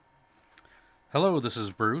Hello, this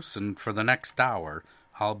is Bruce, and for the next hour,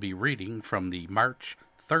 I'll be reading from the March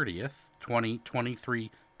 30th, 2023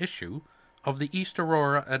 issue of the East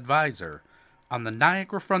Aurora Advertiser on the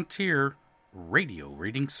Niagara Frontier radio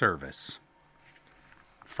reading service.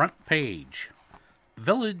 Front page.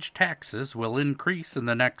 Village taxes will increase in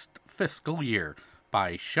the next fiscal year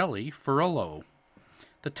by Shelley Furlow.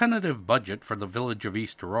 The tentative budget for the village of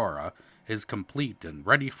East Aurora is complete and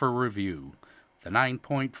ready for review. The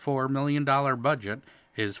 $9.4 million budget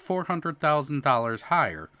is $400,000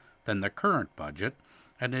 higher than the current budget,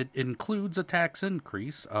 and it includes a tax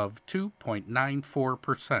increase of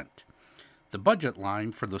 2.94%. The budget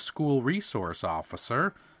line for the School Resource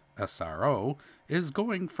Officer, SRO, is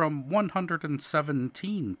going from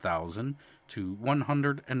 $117,000 to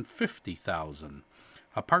 $150,000.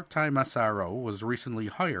 A part-time SRO was recently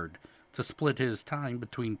hired to split his time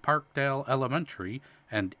between Parkdale Elementary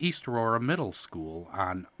and East Aurora Middle School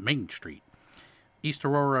on Main Street. East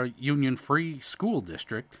Aurora Union Free School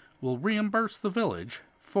District will reimburse the village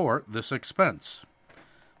for this expense.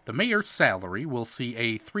 The mayor's salary will see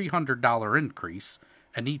a $300 increase,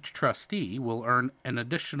 and each trustee will earn an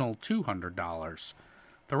additional $200.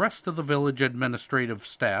 The rest of the village administrative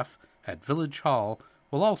staff at Village Hall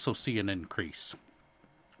will also see an increase.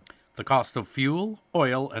 The cost of fuel,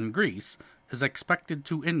 oil, and grease is expected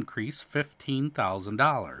to increase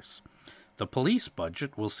 $15,000. The police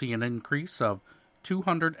budget will see an increase of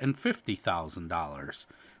 $250,000.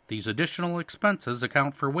 These additional expenses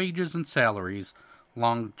account for wages and salaries,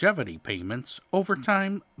 longevity payments,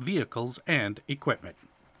 overtime, vehicles, and equipment.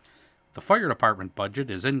 The fire department budget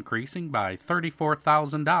is increasing by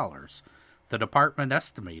 $34,000. The department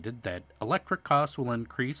estimated that electric costs will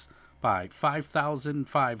increase by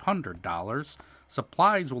 $5,500,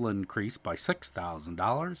 supplies will increase by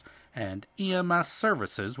 $6,000, and EMS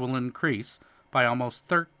services will increase by almost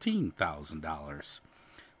 $13,000.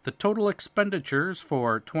 The total expenditures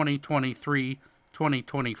for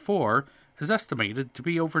 2023-2024 is estimated to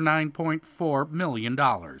be over $9.4 million.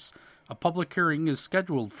 A public hearing is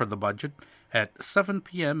scheduled for the budget at 7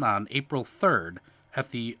 p.m. on April 3rd at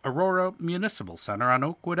the Aurora Municipal Center on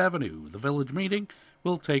Oakwood Avenue. The village meeting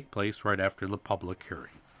will take place right after the public hearing.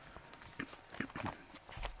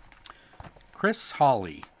 Chris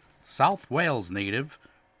Hawley, South Wales native,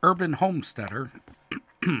 urban homesteader,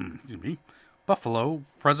 Buffalo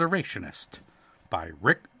preservationist, by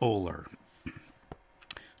Rick Oler.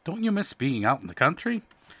 Don't you miss being out in the country?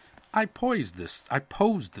 I posed this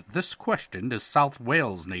question to South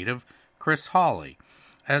Wales native Chris Hawley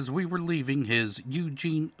as we were leaving his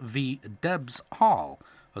Eugene V. Debs Hall,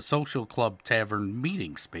 a social club tavern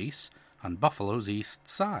meeting space on Buffalo's east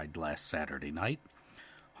side last Saturday night.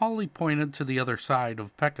 Hawley pointed to the other side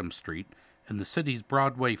of Peckham Street in the city's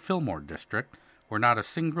Broadway Fillmore district, where not a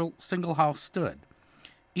single house stood.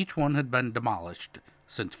 Each one had been demolished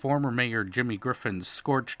since former Mayor Jimmy Griffin's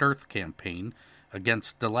scorched earth campaign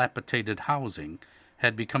against dilapidated housing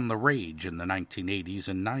had become the rage in the 1980s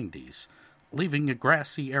and 90s, leaving a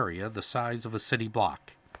grassy area the size of a city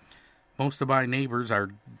block. Most of my neighbors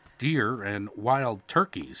are deer and wild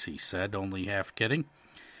turkeys, he said, only half kidding.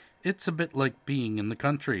 It's a bit like being in the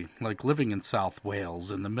country, like living in South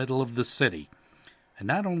Wales in the middle of the city. And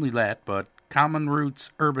not only that, but Common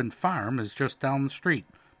Roots Urban Farm is just down the street.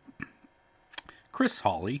 Chris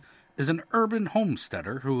Hawley is an urban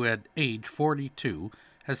homesteader who, at age 42,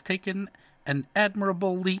 has taken an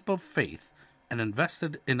admirable leap of faith and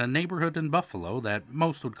invested in a neighborhood in Buffalo that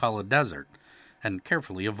most would call a desert and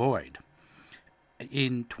carefully avoid.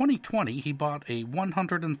 In 2020, he bought a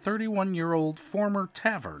 131-year-old former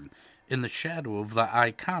tavern in the shadow of the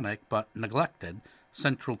iconic but neglected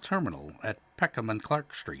Central Terminal at Peckham and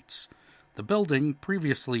Clark Streets. The building,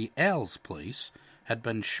 previously Al's Place, had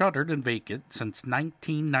been shuttered and vacant since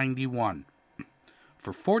 1991.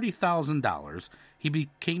 For $40,000, he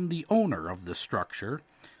became the owner of the structure,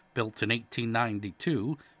 built in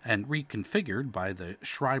 1892 and reconfigured by the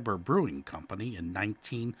Schreiber Brewing Company in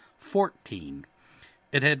 1914.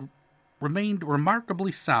 It had remained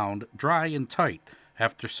remarkably sound, dry, and tight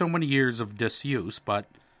after so many years of disuse, but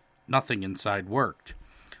nothing inside worked.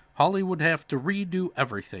 Hawley would have to redo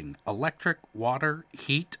everything: electric, water,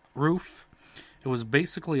 heat, roof. It was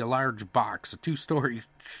basically a large box, a two-story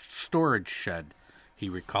storage shed, he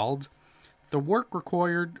recalled. The work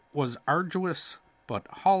required was arduous, but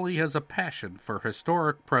Hawley has a passion for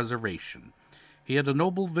historic preservation. He had a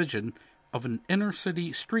noble vision of an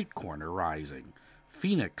inner-city street corner rising,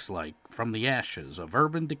 phoenix-like from the ashes of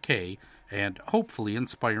urban decay, and hopefully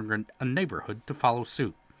inspiring a neighborhood to follow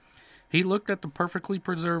suit. He looked at the perfectly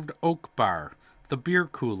preserved oak bar, the beer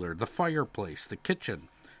cooler, the fireplace, the kitchen,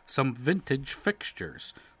 some vintage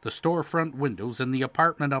fixtures, the storefront windows in the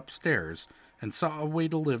apartment upstairs, and saw a way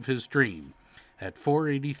to live his dream. At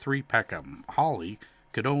 483 Peckham, Hawley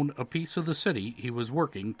could own a piece of the city he was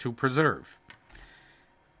working to preserve.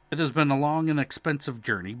 It has been a long and expensive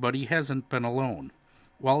journey, but he hasn't been alone.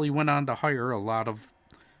 While he went on to hire a lot of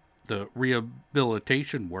the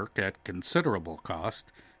rehabilitation work at considerable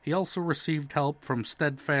cost, he also received help from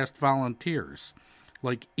steadfast volunteers,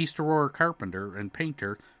 like East Aurora carpenter and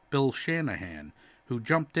painter Bill Shanahan, who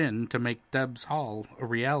jumped in to make Debs Hall a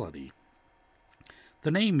reality.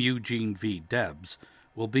 The name Eugene V. Debs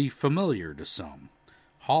will be familiar to some.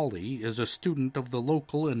 Hawley is a student of the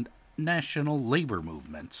local and national labor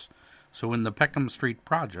movements, so in the Peckham Street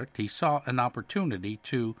project he saw an opportunity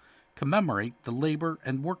to commemorate the labor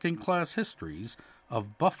and working class histories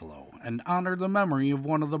of Buffalo and honor the memory of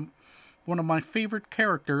one of my favorite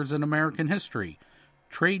characters in American history,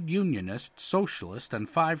 trade unionist, socialist, and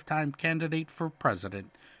 5-time candidate for president,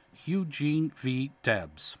 Eugene V.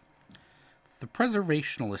 Debs. The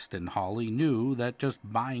preservationist in Hawley knew that just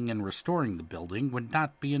buying and restoring the building would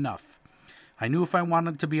not be enough. I knew if I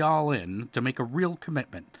wanted to be all in, to make a real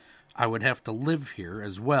commitment, I would have to live here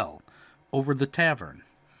as well, over the tavern.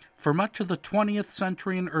 For much of the 20th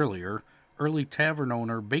century and earlier, early tavern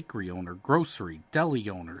owner, bakery owner, grocery, deli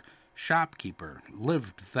owner, shopkeeper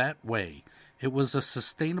lived that way. It was a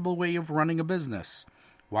sustainable way of running a business.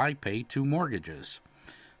 Why pay 2 mortgages?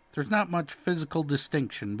 There's not much physical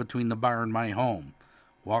distinction between the bar and my home.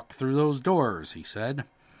 Walk through those doors, he said,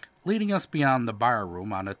 leading us beyond the bar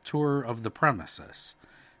room on a tour of the premises.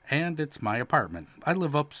 And it's my apartment. I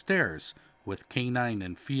live upstairs, with canine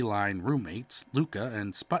and feline roommates, Luca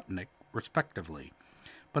and Sputnik, respectively.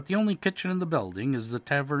 But the only kitchen in the building is the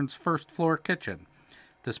tavern's first-floor kitchen.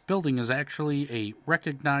 This building is actually a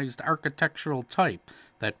recognized architectural type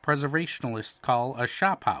that preservationists call a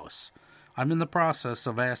shop house. I'm in the process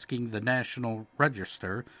of asking the National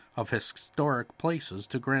Register of Historic Places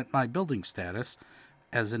to grant my building status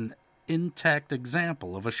as an intact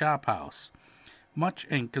example of a shop house. Much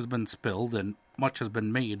ink has been spilled and much has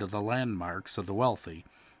been made of the landmarks of the wealthy,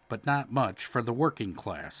 but not much for the working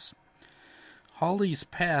class. Hawley's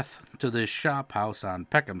path to this shop house on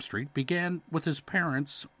Peckham Street began with his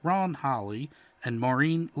parents, Ron Hawley and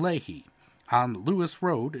Maureen Leahy, on Lewis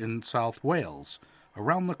Road in South Wales,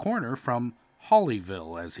 around the corner from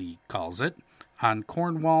Hawleyville, as he calls it, on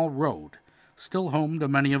Cornwall Road, still home to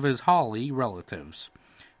many of his Hawley relatives.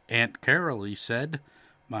 Aunt Carol, he said,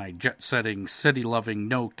 my jet-setting, city-loving,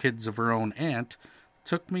 no-kids-of-her-own aunt,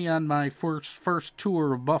 took me on my first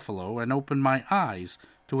tour of Buffalo and opened my eyes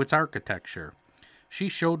to its architecture. She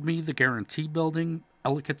showed me the Guarantee Building,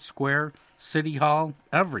 Ellicott Square, City Hall,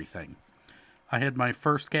 everything. I had my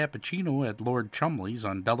first cappuccino at Lord Chumley's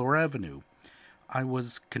on Delaware Avenue. I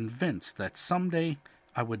was convinced that someday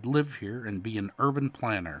I would live here and be an urban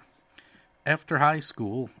planner. After high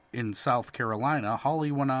school in South Carolina,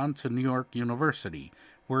 Hawley went on to New York University,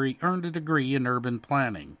 where he earned a degree in urban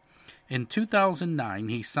planning. In 2009,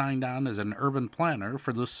 he signed on as an urban planner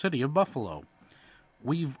for the city of Buffalo.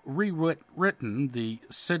 We've rewritten the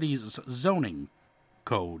city's zoning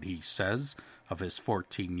code, he says, of his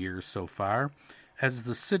 14 years so far, as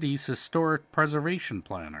the city's historic preservation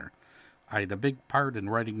planner. I had a big part in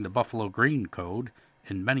writing the Buffalo Green Code,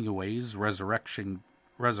 in many ways resurrecting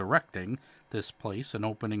this place and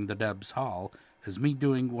opening the Debs Hall as me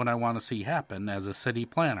doing what I want to see happen as a city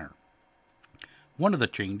planner. One of the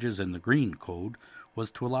changes in the Green Code was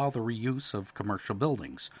to allow the reuse of commercial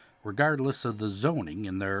buildings, regardless of the zoning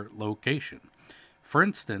in their location. For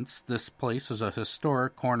instance, this place is a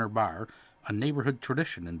historic corner bar, a neighborhood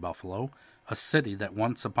tradition in Buffalo, a city that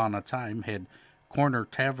once upon a time had corner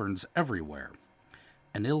taverns everywhere.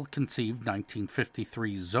 An ill-conceived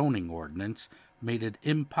 1953 zoning ordinance made it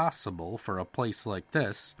impossible for a place like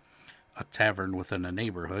this, a tavern within a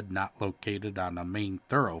neighborhood not located on a main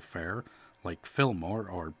thoroughfare like Fillmore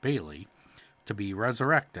or Bailey, to be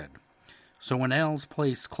resurrected. So when Al's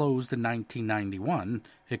Place closed in 1991,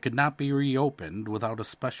 it could not be reopened without a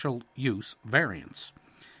special use variance.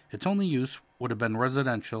 Its only use would have been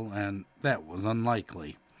residential, and that was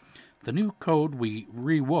unlikely. The new code we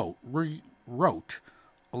rewrote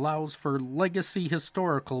allows for legacy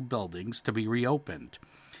historical buildings to be reopened.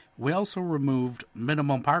 We also removed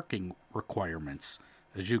minimum parking requirements.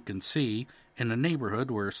 As you can see, in a neighborhood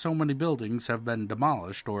where so many buildings have been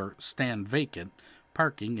demolished or stand vacant,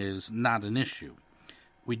 parking is not an issue.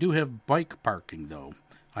 We do have bike parking, though.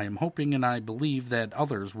 I am hoping and I believe that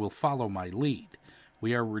others will follow my lead.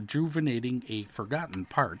 We are rejuvenating a forgotten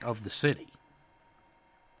part of the city.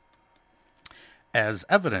 As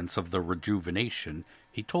evidence of the rejuvenation,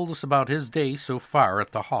 He told us about his day so far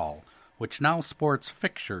at the hall, which now sports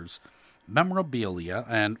fixtures, memorabilia,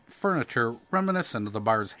 and furniture reminiscent of the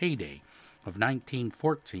bar's heyday of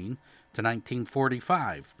 1914 to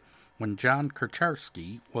 1945, when John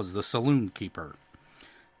Kercharski was the saloon keeper.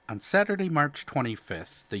 On Saturday, March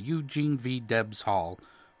 25th, the Eugene V. Debs Hall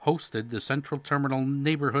hosted the Central Terminal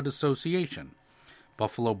Neighborhood Association,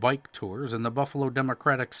 Buffalo Bike Tours, and the Buffalo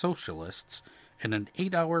Democratic Socialists in an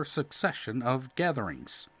 8-hour succession of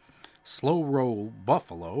gatherings. Slow Roll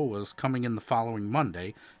Buffalo was coming in the following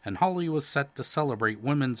Monday, and Holly was set to celebrate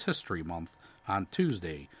Women's History Month on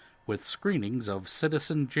Tuesday, with screenings of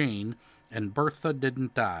Citizen Jane and Bertha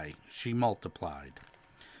Didn't Die, She Multiplied.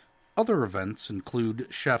 Other events include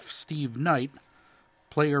Chef Steve Knight,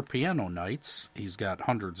 player piano nights. He's got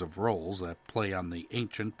hundreds of rolls that play on the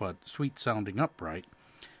ancient but sweet-sounding upright,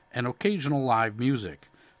 and occasional live music.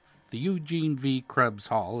 The Eugene V. Krebs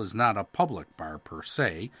Hall is not a public bar per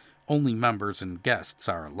se. Only members and guests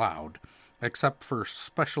are allowed, except for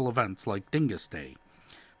special events like Dingus Day.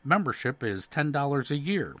 Membership is $10 a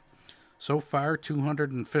year. So far,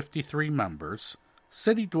 253 members,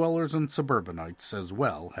 city dwellers and suburbanites as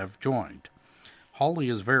well, have joined. Hawley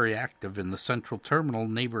is very active in the Central Terminal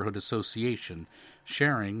Neighborhood Association,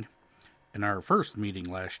 sharing. In our first meeting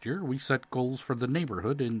last year, we set goals for the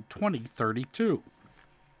neighborhood in 2032.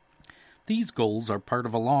 These goals are part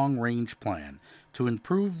of a long-range plan to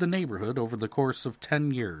improve the neighborhood over the course of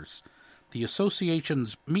 10 years. The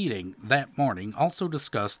association's meeting that morning also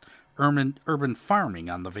discussed urban farming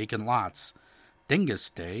on the vacant lots, Dingus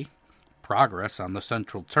Day, progress on the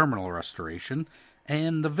Central Terminal restoration,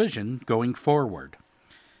 and the vision going forward.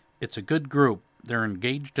 It's a good group. They're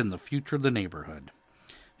engaged in the future of the neighborhood.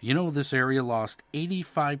 You know, this area lost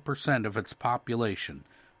 85% of its population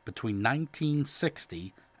between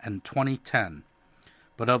 1960 and 2010.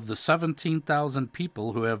 But of the 17,000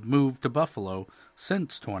 people who have moved to Buffalo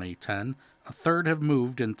since 2010, a third have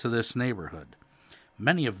moved into this neighborhood.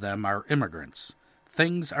 Many of them are immigrants.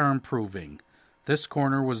 Things are improving. This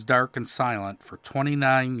corner was dark and silent for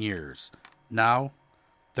 29 years. Now,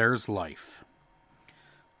 there's life.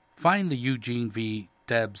 Find the Eugene V.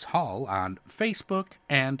 Debs Hall on Facebook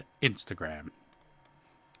and Instagram.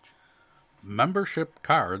 Membership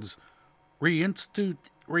cards reinstituted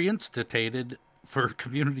for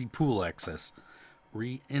community pool access.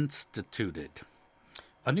 Reinstituted.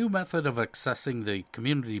 A new method of accessing the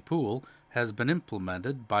community pool has been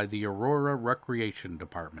implemented by the Aurora Recreation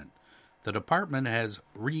Department. The department has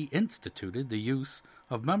reinstituted the use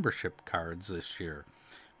of membership cards this year,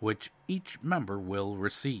 which each member will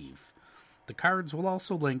receive. The cards will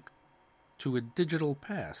also link to a digital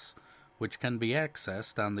pass, which can be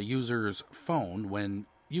accessed on the user's phone when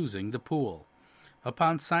using the pool.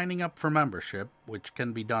 Upon signing up for membership, which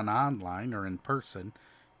can be done online or in person,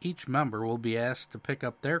 each member will be asked to pick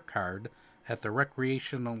up their card at the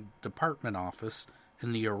Recreational Department office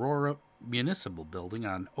in the Aurora Municipal Building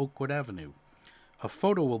on Oakwood Avenue. A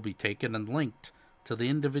photo will be taken and linked to the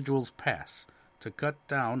individual's pass to cut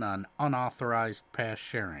down on unauthorized pass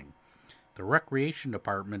sharing. The Recreation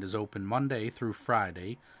Department is open Monday through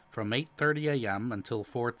Friday from 8:30 a.m. until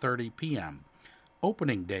 4:30 p.m.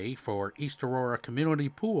 Opening day for East Aurora Community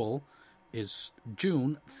Pool is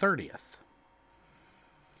June 30th.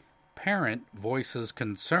 Parent voices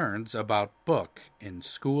concerns about book in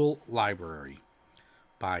school library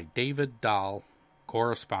by David Dahl,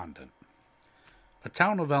 correspondent. A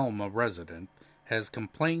Town of Elma resident has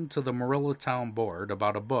complained to the Marilla Town Board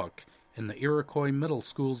about a book in the Iroquois Middle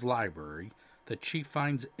School's library that she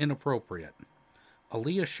finds inappropriate.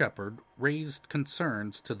 Aaliyah Shepard raised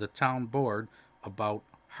concerns to the town board about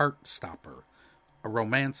Heartstopper, a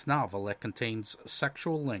romance novel that contains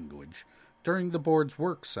sexual language, during the board's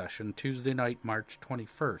work session Tuesday night, March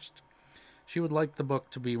 21st. She would like the book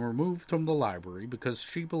to be removed from the library because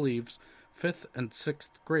she believes 5th and 6th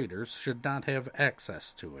graders should not have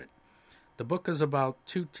access to it. The book is about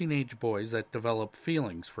two teenage boys that develop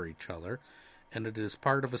feelings for each other, and it is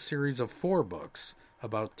part of a series of 4 books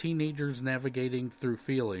about teenagers navigating through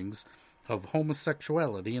feelings of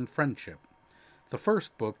homosexuality and friendship. The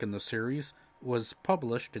first book in the series was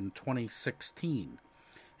published in 2016.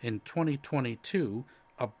 In 2022,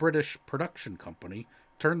 a British production company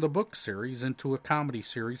turned the book series into a comedy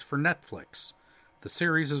series for Netflix. The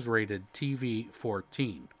series is rated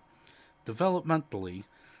TV-14. Developmentally,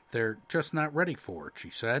 they're just not ready for it, she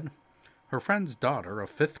said. Her friend's daughter, a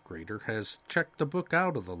 5th grader, has checked the book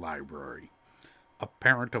out of the library. A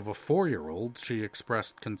parent of a 4-year-old, she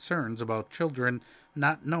expressed concerns about children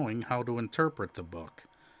not knowing how to interpret the book.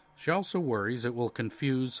 She also worries it will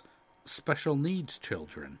confuse special needs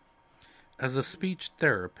children. As a speech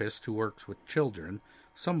therapist who works with children,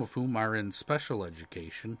 some of whom are in special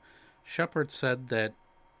education, Shepard said that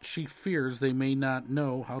she fears they may not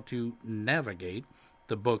know how to navigate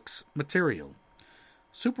the book's material.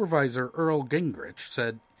 Supervisor Earl Gingrich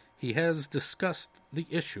said he has discussed the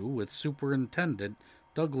issue with Superintendent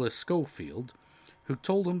Douglas Schofield, who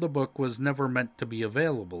told him the book was never meant to be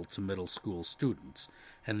available to middle school students,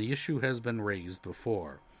 and the issue has been raised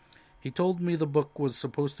before. He told me the book was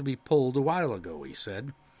supposed to be pulled a while ago, he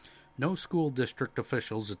said. No school district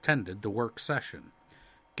officials attended the work session.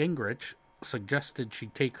 Gingrich suggested she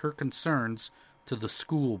take her concerns to the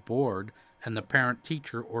school board and the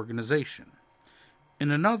parent-teacher organization. In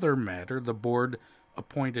another matter, the board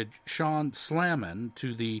appointed Sean Slamman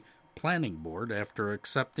to the planning board after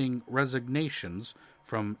accepting resignations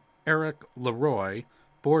from Eric Leroy,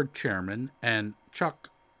 board chairman, and Chuck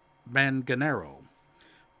Manganero.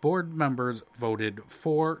 Board members voted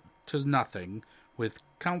 4-0, with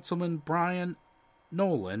Councilman Brian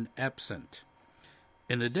Nolan absent.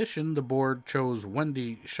 In addition, the board chose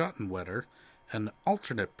Wendy Schottenwetter, an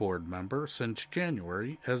alternate board member since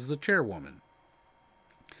January, as the chairwoman.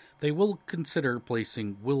 They will consider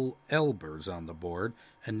placing Will Elbers on the board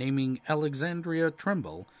and naming Alexandria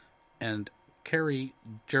Trimble and Carrie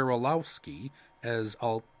Jarolowski as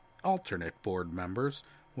alternate board members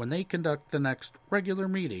when they conduct the next regular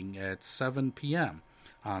meeting at 7 p.m.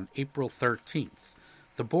 on April 13th.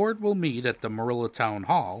 The board will meet at the Marilla Town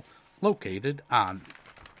Hall, located on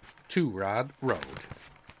Two Rod Road.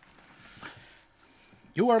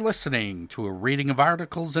 You are listening to a reading of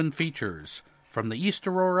articles and features from the East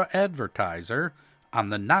Aurora Advertiser on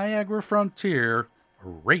the Niagara Frontier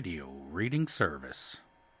Radio Reading Service.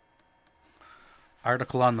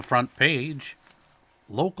 Article on the front page: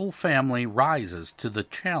 Local family rises to the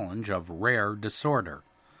challenge of rare disorder.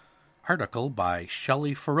 Article by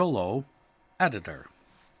Shelley Ferrillo, editor.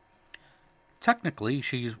 Technically,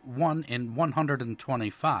 she's 1 in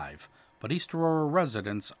 125, but East Aurora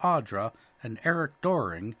residents Audra and Eric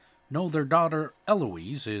Doring know their daughter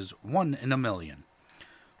Eloise is 1 in a million.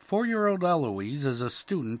 4-year-old Eloise is a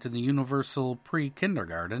student in the Universal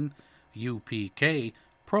Pre-Kindergarten, UPK,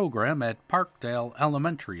 program at Parkdale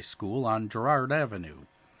Elementary School on Girard Avenue.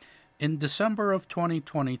 In December of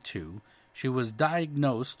 2022, she was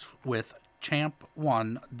diagnosed with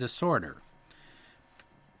CHAMP1 disorder.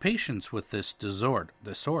 Patients with this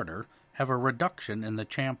disorder have a reduction in the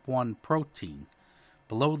CHAMP1 protein,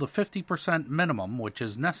 below the 50% minimum which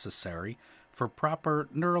is necessary for proper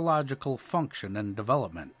neurological function and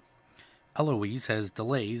development. Eloise has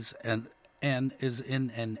delays and is in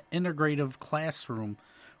an integrative classroom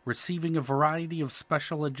receiving a variety of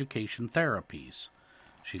special education therapies.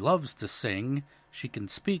 She loves to sing, she can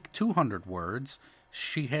speak 200 words,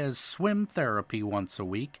 she has swim therapy once a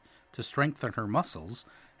week to strengthen her muscles,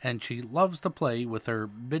 and she loves to play with her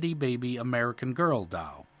bitty baby American Girl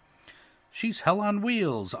doll. She's hell on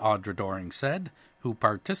wheels, Audra Doring said, who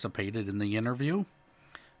participated in the interview.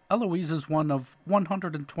 Eloise is one of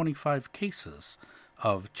 125 cases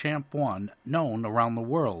of CHAMP1 known around the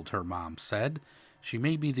world, her mom said. She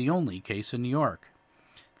may be the only case in New York.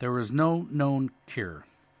 There is no known cure.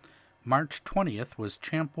 March 20th was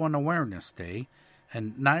CHAMP1 Awareness Day,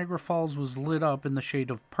 and Niagara Falls was lit up in the shade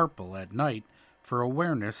of purple at night for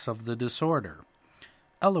awareness of the disorder.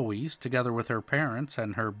 Eloise, together with her parents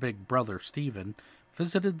and her big brother Stephen,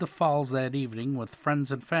 visited the falls that evening with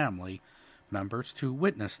friends and family members to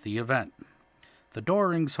witness the event. The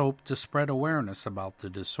Dorings hope to spread awareness about the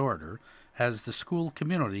disorder as the school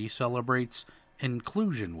community celebrates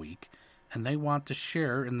Inclusion Week, and they want to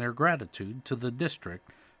share in their gratitude to the district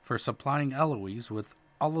for supplying Eloise with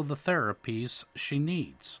all of the therapies she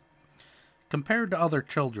needs. Compared to other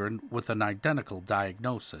children with an identical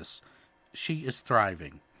diagnosis, she is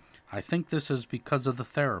thriving. I think this is because of the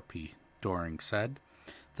therapy, Doring said.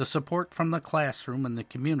 The support from the classroom and the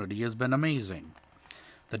community has been amazing.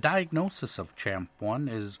 The diagnosis of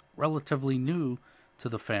CHAMP1 is relatively new to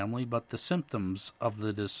the family, but the symptoms of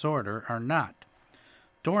the disorder are not.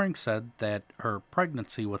 Doring said that her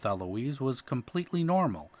pregnancy with Eloise was completely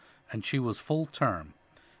normal, and she was full-term.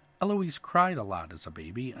 Eloise cried a lot as a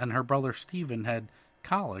baby, and her brother Stephen had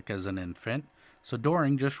colic as an infant, so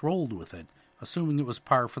Doring just rolled with it, assuming it was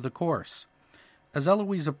par for the course. As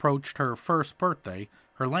Eloise approached her first birthday,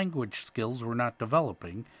 her language skills were not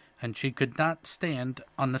developing, and she could not stand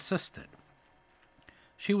unassisted.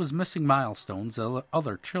 She was missing milestones that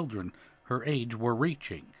other children her age were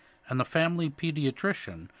reaching, and the family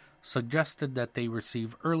pediatrician suggested that they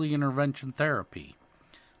receive early intervention therapy.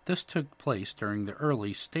 This took place during the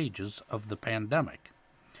early stages of the pandemic.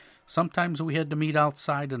 Sometimes we had to meet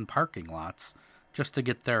outside in parking lots just to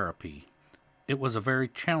get therapy. It was a very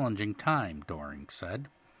challenging time, Doring said.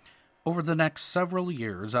 Over the next several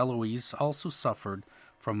years, Eloise also suffered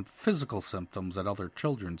from physical symptoms that other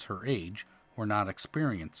children her age were not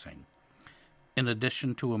experiencing. In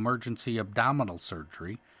addition to emergency abdominal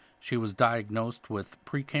surgery, she was diagnosed with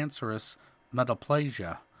precancerous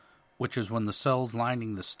metaplasia, which is when the cells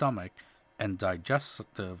lining the stomach and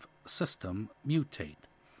digestive system mutate.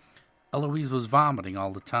 Eloise was vomiting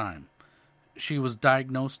all the time. She was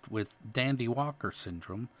diagnosed with Dandy-Walker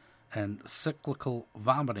syndrome and cyclical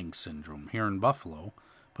vomiting syndrome here in Buffalo,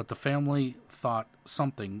 but the family thought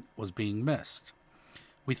something was being missed.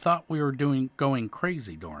 We thought we were going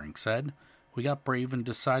crazy, Doring said. We got brave and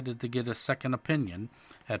decided to get a second opinion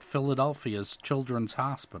at Philadelphia's Children's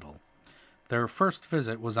Hospital. Their first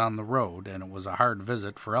visit was on the road, and it was a hard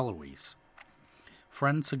visit for Eloise.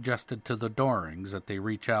 Friends suggested to the Dorings that they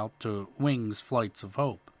reach out to Wings Flights of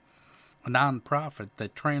Hope, a nonprofit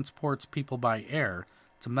that transports people by air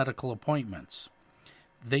to medical appointments.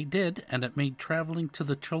 They did, and it made traveling to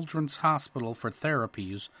the Children's Hospital for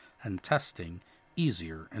therapies and testing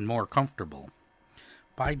easier and more comfortable.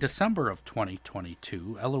 By December of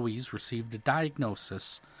 2022, Eloise received a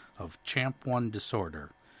diagnosis of CHAMP1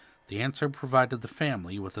 disorder. The answer provided the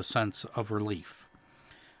family with a sense of relief.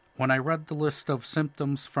 When I read the list of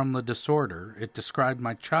symptoms from the disorder, it described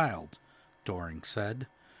my child, Doring said.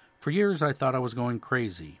 For years I thought I was going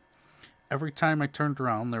crazy. Every time I turned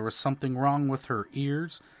around, there was something wrong with her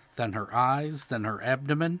ears, then her eyes, then her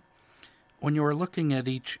abdomen. When you are looking at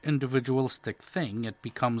each individualistic thing, it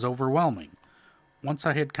becomes overwhelming. Once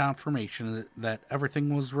I had confirmation that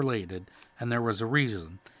everything was related and there was a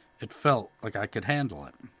reason, it felt like I could handle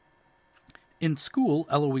it. In school,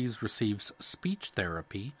 Eloise receives speech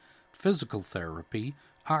therapy, physical therapy,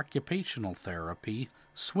 occupational therapy,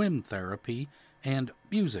 swim therapy, and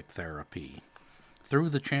music therapy. Through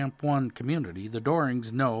the CHAMP1 community, the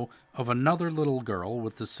Dorings know of another little girl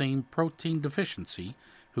with the same protein deficiency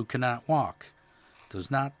who cannot walk, does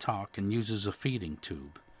not talk, and uses a feeding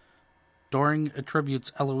tube. Doring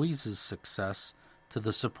attributes Eloise's success to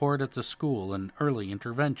the support at the school and early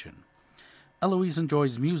intervention. Eloise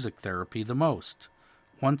enjoys music therapy the most.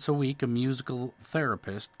 Once a week, a musical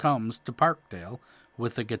therapist comes to Parkdale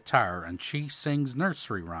with a guitar, and she sings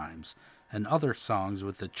nursery rhymes and other songs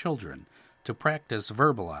with the children to practice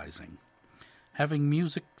verbalizing. Having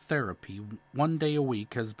music therapy 1 day a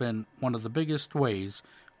week has been one of the biggest ways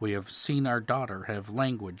we have seen our daughter have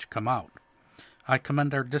language come out. I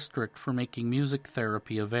commend our district for making music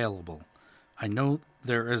therapy available. I know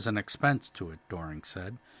there is an expense to it, Doring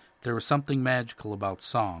said. There is something magical about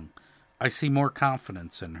song. I see more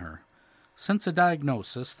confidence in her. Since a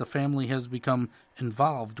diagnosis, the family has become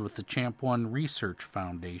involved with the CHAMP1 Research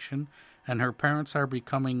Foundation, and her parents are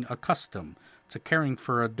becoming accustomed to caring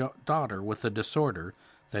for a daughter with a disorder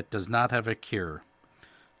that does not have a cure.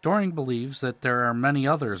 Doring believes that there are many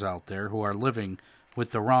others out there who are living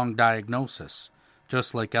with the wrong diagnosis,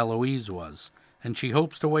 just like Eloise was, and she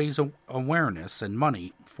hopes to raise awareness and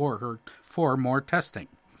money for more testing.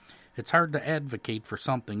 It's hard to advocate for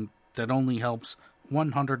something that only helps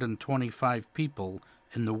 125 people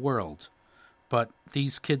in the world. But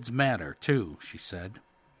these kids matter, too, she said.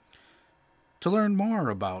 To learn more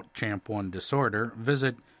about CHAMP1 disorder,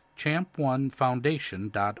 visit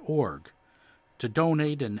champ1foundation.org. To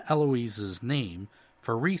donate in Eloise's name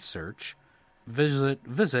for research, visit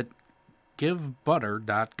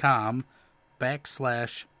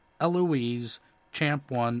givebutter.com/Eloise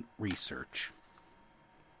CHAMP1 research.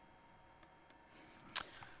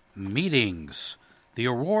 Meetings. The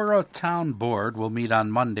Aurora Town Board will meet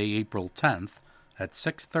on Monday, April 10th at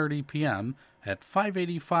 6:30 p.m. at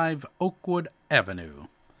 585 Oakwood Avenue.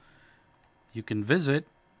 You can visit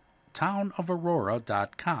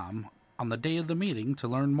townofaurora.com on the day of the meeting to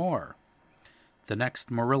learn more. The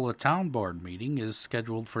next Marilla Town Board meeting is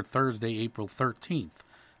scheduled for Thursday, April 13th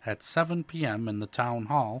at 7 p.m. in the Town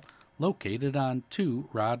Hall located on 2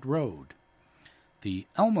 Rod Road. The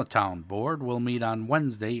Elma Town Board will meet on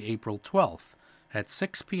Wednesday, April 12th at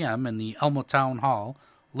 6 p.m. in the Elma Town Hall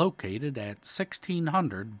located at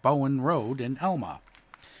 1600 Bowen Road in Elma.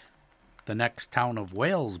 The next Town of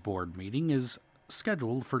Wales Board meeting is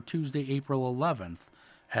scheduled for Tuesday, April 11th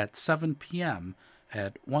at 7 p.m.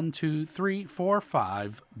 at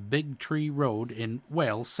 12345 Big Tree Road in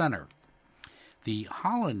Wales Center. The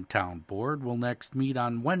Holland Town Board will next meet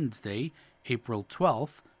on Wednesday, April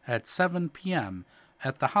 12th at 7 p.m.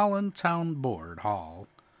 at the Holland Town Board Hall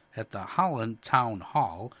at the Holland Town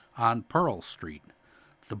Hall on Pearl Street.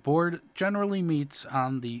 The board generally meets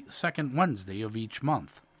on the second Wednesday of each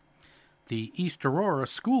month. The East Aurora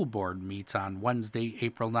School Board meets on Wednesday,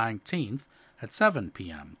 April 19th at 7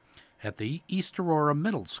 p.m. at the East Aurora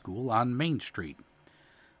Middle School on Main Street.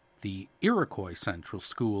 The Iroquois Central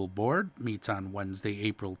School Board meets on Wednesday,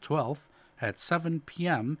 April 12th at 7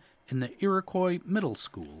 p.m. in the Iroquois Middle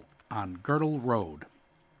School on Girdle Road.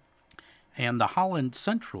 And the Holland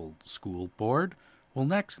Central School Board will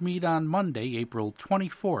next meet on Monday, April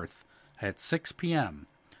 24th at 6 p.m.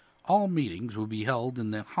 All meetings will be held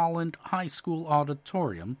in the Holland High School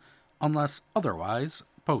auditorium unless otherwise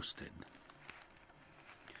posted.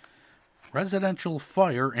 Residential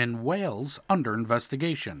fire in Wales under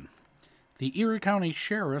investigation. The Erie County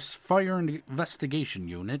Sheriff's Fire Investigation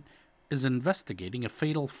Unit is investigating a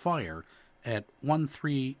fatal fire at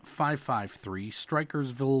 13553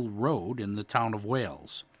 Strikersville Road in the town of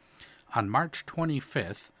Wales. On March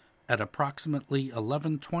 25th, at approximately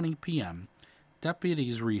 11:20 p.m.,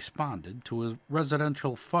 deputies responded to a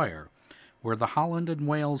residential fire where the Holland and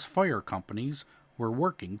Wales fire companies were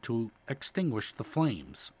working to extinguish the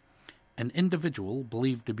flames. An individual,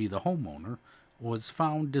 believed to be the homeowner, was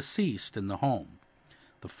found deceased in the home.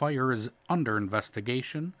 The fire is under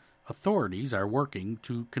investigation. Authorities are working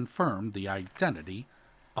to confirm the identity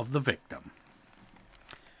of the victim.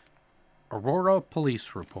 Aurora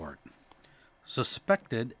Police Report.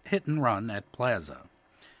 Suspected hit-and-run at Plaza.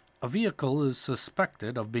 A vehicle is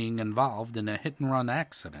suspected of being involved in a hit-and-run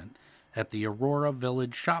accident at the Aurora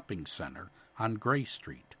Village Shopping Center on Gray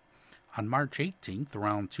Street. On March 18th,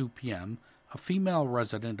 around 2 p.m., a female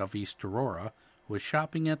resident of East Aurora was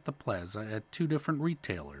shopping at the plaza at two different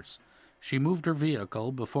retailers. She moved her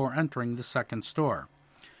vehicle before entering the second store.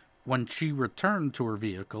 When she returned to her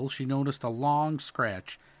vehicle, she noticed a long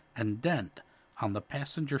scratch and dent on the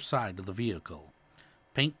passenger side of the vehicle.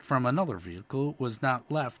 Paint from another vehicle was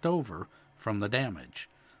not left over from the damage.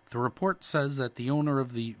 The report says that the owner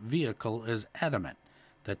of the vehicle is adamant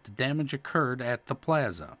that the damage occurred at the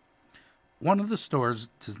plaza. One of the stores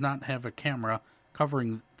does not have a camera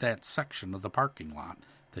covering that section of the parking lot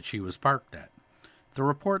that she was parked at. The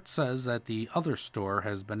report says that the other store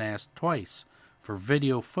has been asked twice for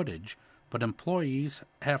video footage, but employees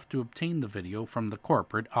have to obtain the video from the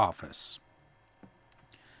corporate office.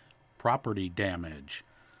 Property damage.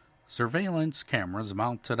 Surveillance cameras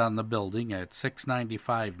mounted on the building at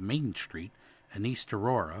 695 Main Street in East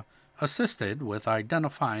Aurora assisted with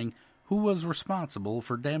identifying who was responsible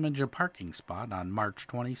for damage a parking spot on March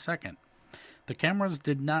 22nd. The cameras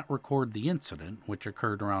did not record the incident, which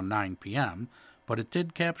occurred around 9 p.m., but it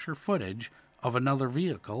did capture footage of another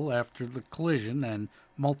vehicle after the collision and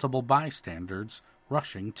multiple bystanders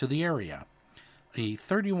rushing to the area. A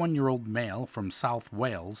 31-year-old male from South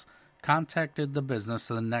Wales contacted the business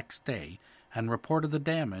the next day and reported the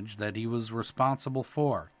damage that he was responsible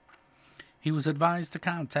for. He was advised to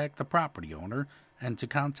contact the property owner and to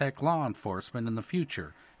contact law enforcement in the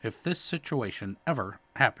future if this situation ever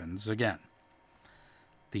happens again.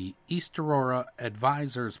 The East Aurora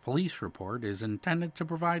Advertiser's police report is intended to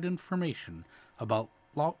provide information about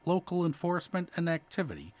local enforcement and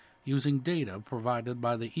activity using data provided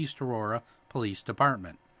by the East Aurora Police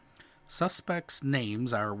Department. Suspects'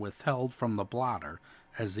 names are withheld from the blotter,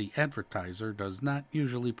 as the advertiser does not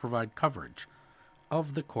usually provide coverage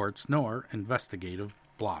of the courts nor investigative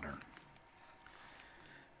blotter.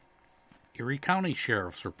 Erie County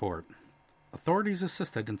Sheriff's Report. Authorities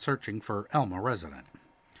assisted in searching for Elma resident.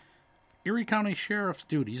 Erie County Sheriff's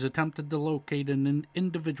duties attempted to locate an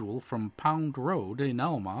individual from Pound Road in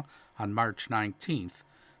Elma on March 19th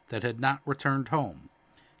that had not returned home.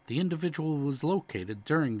 The individual was located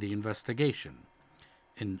during the investigation.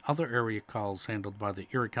 In other area calls handled by the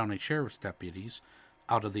Erie County Sheriff's deputies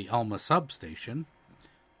out of the Elma substation,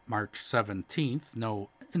 March 17th, no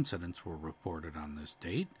incidents were reported on this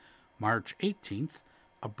date. March 18th,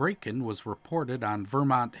 a break-in was reported on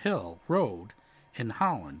Vermont Hill Road in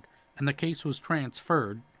Holland, and the case was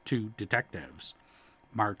transferred to detectives.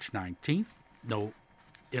 March 19th, no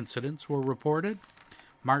incidents were reported.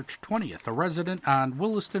 March 20th, a resident on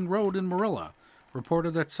Williston Road in Marilla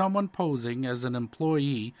reported that someone posing as an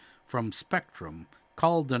employee from Spectrum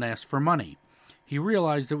called and asked for money. He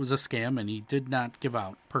realized it was a scam and he did not give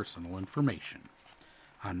out personal information.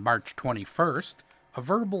 On March 21st, a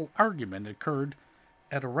verbal argument occurred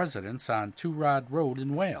at a residence on Two Rod Road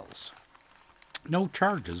in Wales. No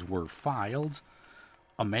charges were filed.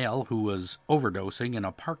 A male who was overdosing in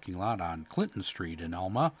a parking lot on Clinton Street in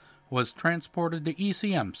Elma was transported to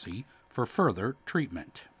ECMC for further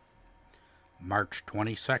treatment. March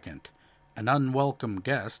 22nd, an unwelcome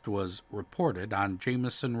guest was reported on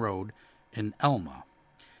Jameson Road in Elma.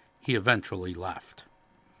 He eventually left.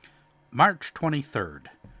 March 23rd,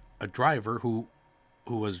 A driver who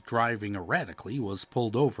was driving erratically was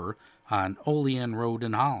pulled over on Olean Road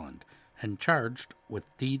in Holland and charged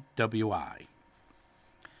with DWI.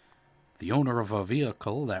 The owner of a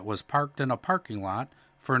vehicle that was parked in a parking lot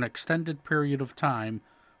for an extended period of time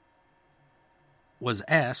was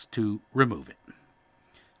asked to remove it.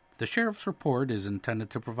 The sheriff's report is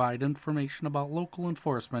intended to provide information about local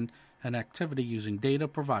enforcement and activity using data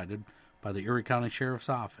provided by the Erie County Sheriff's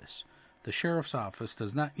Office. The Sheriff's Office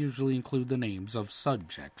does not usually include the names of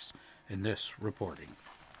subjects in this reporting.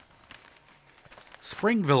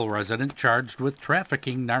 Springville resident charged with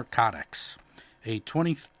trafficking narcotics. A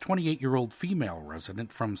 28-year-old female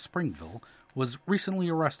resident from Springville was recently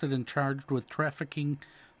arrested and charged with trafficking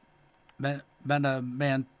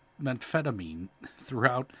methamphetamine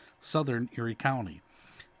throughout southern Erie County.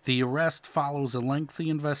 The arrest follows a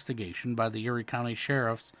lengthy investigation by the Erie County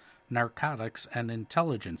Sheriff's Narcotics and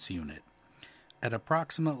Intelligence Unit. At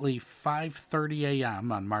approximately 5:30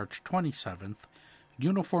 a.m. on March 27th,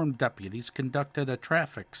 uniformed deputies conducted a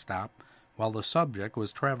traffic stop while the subject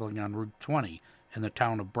was traveling on Route 20 in the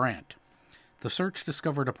town of Brant. The search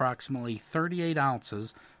discovered approximately 38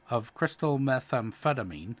 ounces of crystal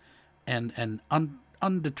methamphetamine and an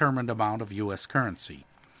undetermined amount of U.S. currency.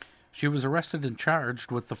 She was arrested and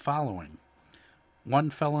charged with the following: 1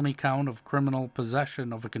 felony count of criminal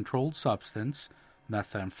possession of a controlled substance,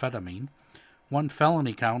 methamphetamine, 1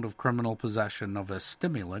 felony count of criminal possession of a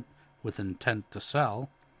stimulant with intent to sell,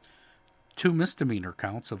 2 misdemeanor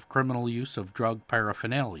counts of criminal use of drug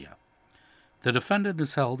paraphernalia. The defendant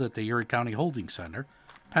is held at the Erie County Holding Center,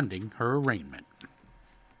 pending her arraignment.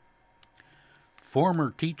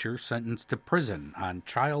 Former teacher sentenced to prison on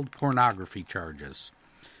child pornography charges.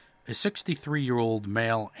 A 63-year-old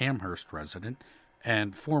male Amherst resident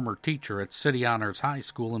and former teacher at City Honors High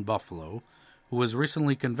School in Buffalo, who was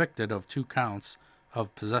recently convicted of 2 counts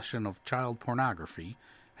of possession of child pornography,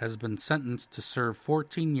 has been sentenced to serve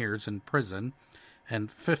 14 years in prison and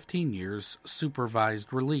 15 years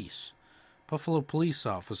supervised release. Buffalo police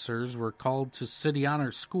officers were called to City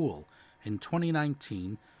Honors School in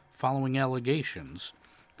 2019 following allegations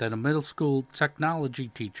that a middle school technology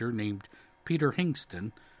teacher named Peter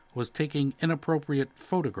Hingston was taking inappropriate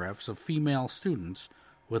photographs of female students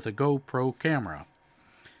with a GoPro camera.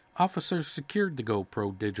 Officers secured the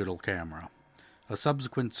GoPro digital camera. A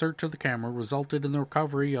subsequent search of the camera resulted in the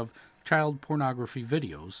recovery of child pornography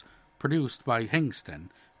videos produced by Hingston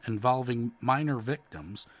involving minor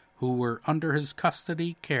victims who were under his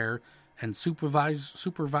custody, care, and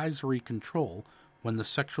supervisory control when the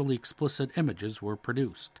sexually explicit images were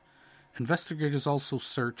produced. Investigators also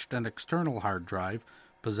searched an external hard drive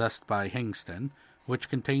possessed by Hingston, which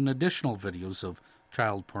contained additional videos of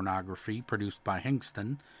child pornography produced by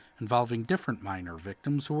Hingston involving different minor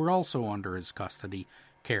victims who were also under his custody,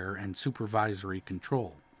 care, and supervisory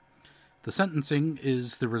control. The sentencing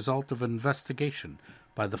is the result of an investigation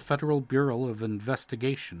by the Federal Bureau of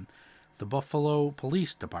Investigation, the Buffalo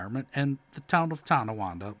Police Department, and the Town of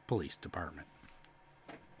Tonawanda Police Department.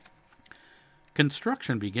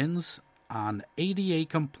 Construction begins on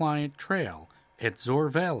ADA-compliant trail at Zoar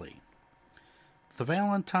Valley. The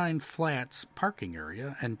Valentine Flats parking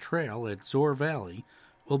area and trail at Zoar Valley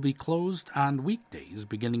will be closed on weekdays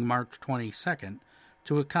beginning March 22nd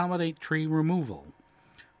to accommodate tree removal.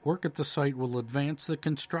 Work at the site will advance the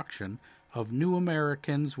construction of New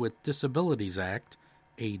Americans with Disabilities Act,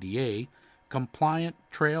 ADA, compliant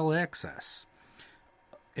trail access.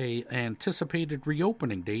 A anticipated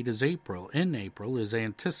reopening date is April is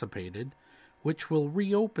anticipated, which will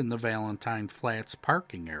reopen the Valentine Flats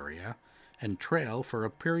parking area and trail for a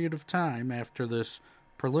period of time after this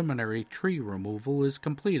preliminary tree removal is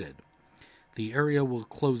completed. The area will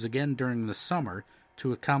close again during the summer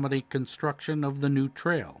to accommodate construction of the new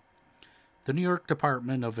trail. The New York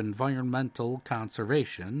Department of Environmental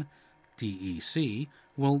Conservation, DEC,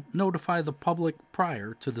 will notify the public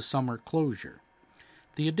prior to the summer closure.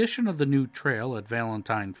 The addition of the new trail at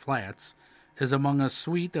Valentine Flats is among a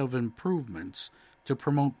suite of improvements to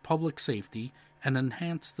promote public safety and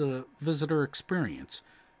enhance the visitor experience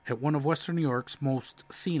at one of Western New York's most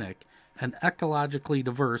scenic and ecologically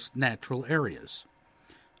diverse natural areas.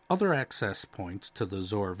 Other access points to the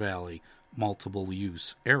Zoar Valley Multiple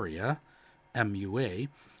Use Area, MUA,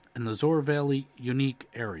 and the Zoar Valley Unique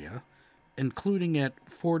Area, including at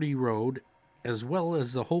 40 Road, as well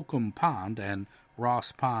as the Holcomb Pond and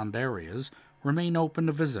Ross Pond areas, remain open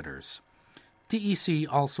to visitors. DEC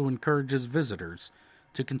also encourages visitors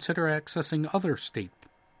to consider accessing other state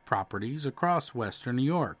properties across Western New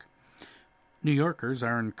York. New Yorkers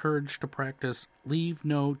are encouraged to practice leave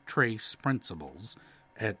no trace principles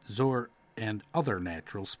at Zoar and other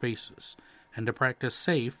natural spaces, and to practice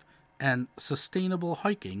safe and sustainable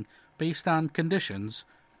hiking based on conditions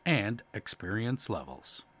and experience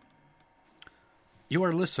levels. You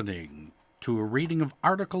are listening to a reading of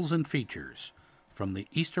articles and features from the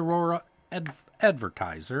East Aurora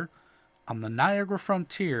Advertiser on the Niagara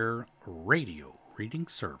Frontier Radio Reading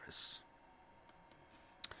Service.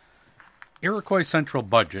 Iroquois Central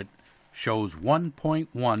budget shows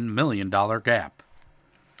 $1.1 million gap.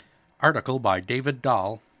 Article by David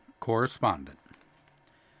Dahl, correspondent.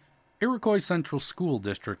 Iroquois Central School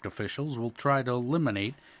District officials will try to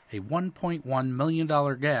eliminate a $1.1 million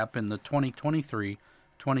gap in the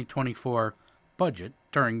 2023-2024 budget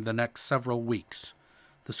during the next several weeks.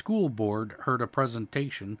 The school board heard a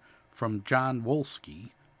presentation from John Wolski,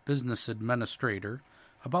 business administrator,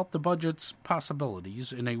 about the budget's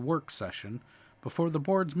possibilities in a work session before the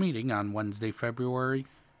board's meeting on Wednesday,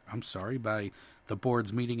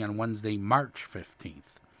 March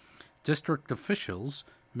 15th. District officials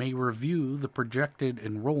may review the projected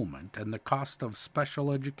enrollment and the cost of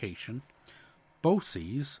special education,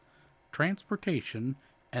 BOCES, transportation,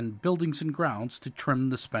 and buildings and grounds to trim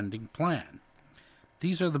the spending plan.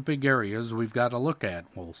 These are the big areas we've got to look at,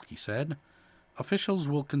 Wolski said. Officials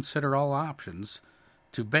will consider all options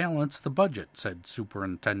to balance the budget, said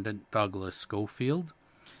Superintendent Douglas Schofield.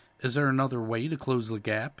 Is there another way to close the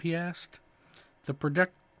gap, he asked. The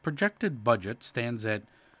projected budget stands at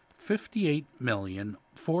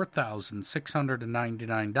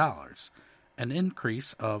 $58,004,699, an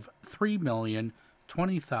increase of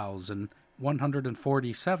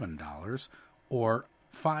 $3,020,147, or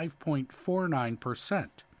 5.49%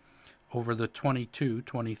 over the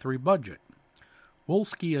 22-23 budget.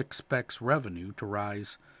 Wolski expects revenue to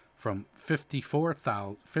rise from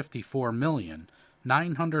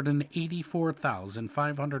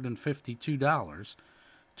 $54,984,552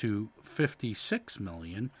 to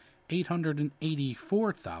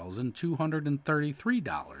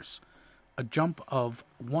 $56,884,233, a jump of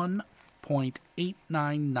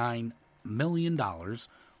 $1.899 million,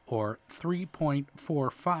 or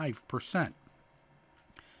 3.45%.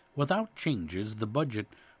 Without changes, the budget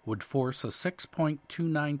would force a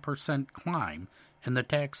 6.29% climb in the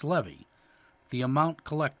tax levy, the amount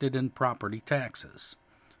collected in property taxes.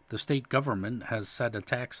 The state government has set a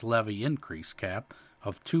tax levy increase cap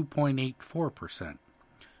of 2.84%.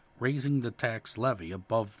 Raising the tax levy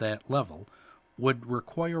above that level would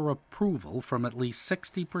require approval from at least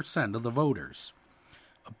 60% of the voters.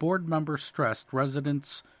 A board member stressed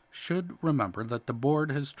residents should remember that the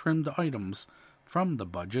board has trimmed items from the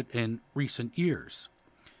budget in recent years.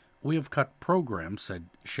 We have cut programs, said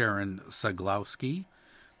Sharon Seglowski.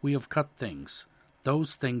 We have cut things.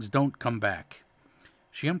 Those things don't come back.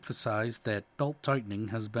 She emphasized that belt-tightening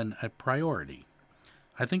has been a priority.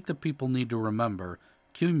 I think that people need to remember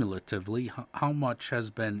cumulatively how much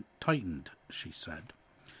has been tightened, she said.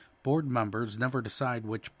 Board members never decide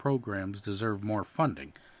which programs deserve more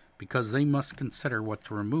funding because they must consider what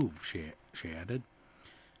to remove, she added.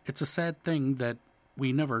 It's a sad thing that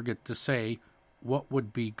we never get to say what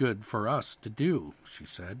would be good for us to do, she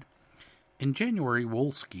said. In January,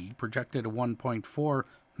 Wolski projected a $1.4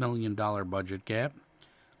 million budget gap.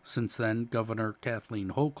 Since then, Governor Kathleen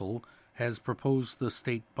Hochul has proposed the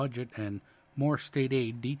state budget and more state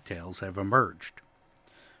aid details have emerged.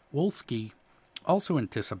 Wolski also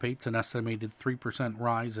anticipates an estimated 3%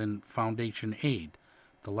 rise in foundation aid,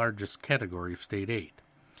 the largest category of state aid.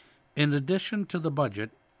 In addition to the budget,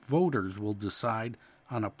 voters will decide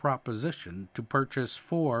on a proposition to purchase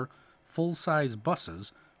 4 full-size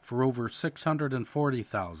buses for over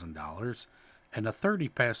 $640,000 and a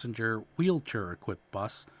 30-passenger wheelchair-equipped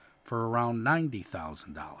bus for around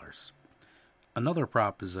 $90,000. Another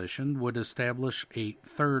proposition would establish a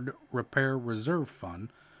third repair reserve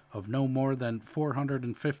fund of no more than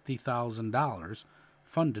 $450,000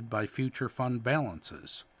 funded by future fund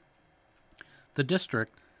balances. The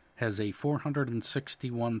district has a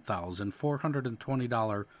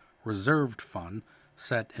 $461,420 reserved fund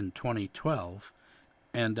set in 2012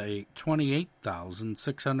 and a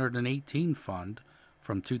 $28,618 fund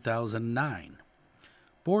from 2009.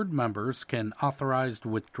 Board members can authorize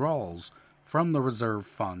withdrawals from the reserve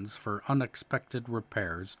funds for unexpected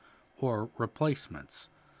repairs or replacements,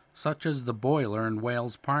 such as the boiler in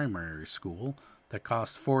Wales Primary School that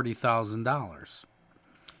cost $40,000.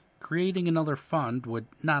 Creating another fund would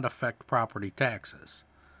not affect property taxes.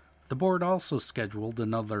 The board also scheduled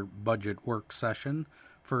another budget work session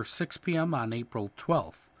for 6 p.m. on April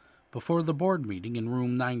 12th, before the board meeting in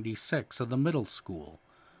room 96 of the middle school.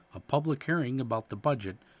 A public hearing about the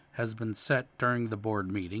budget has been set during the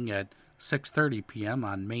board meeting at 6:30 p.m.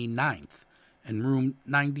 on May 9th in room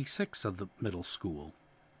 96 of the middle school.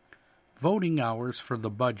 Voting hours for the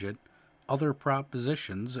budget, other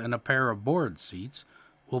propositions, and a pair of board seats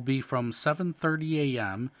will be from 7:30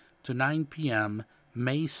 a.m. to 9 p.m.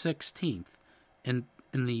 May 16th in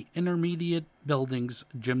the Intermediate Building's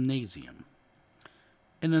gymnasium.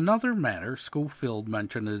 In another matter, Schofield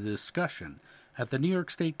mentioned a discussion at the New York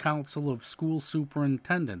State Council of School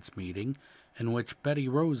Superintendents meeting in which Betty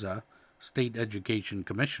Rosa, State Education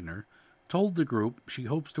Commissioner, told the group she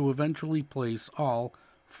hopes to eventually place all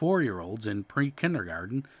 4-year-olds in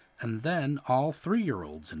pre-kindergarten and then all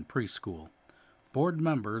 3-year-olds in preschool. Board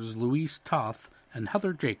members Louise Toth and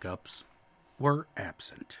Heather Jacobs were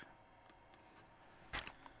absent.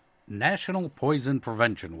 National Poison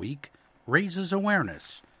Prevention Week raises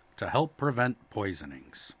awareness to help prevent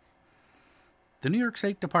poisonings. The New York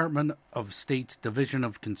State Department of State's Division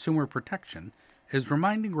of Consumer Protection is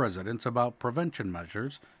reminding residents about prevention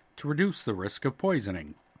measures to reduce the risk of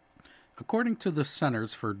poisoning. According to the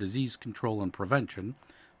Centers for Disease Control and Prevention,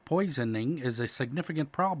 poisoning is a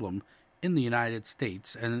significant problem in the United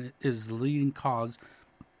States and is the leading cause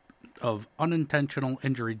of unintentional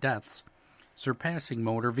injury deaths, surpassing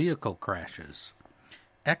motor vehicle crashes.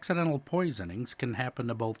 Accidental poisonings can happen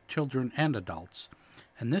to both children and adults,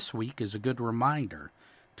 and this week is a good reminder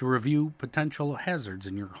to review potential hazards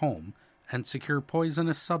in your home and secure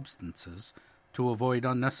poisonous substances to avoid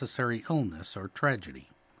unnecessary illness or tragedy.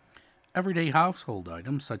 Everyday household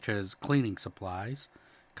items such as cleaning supplies,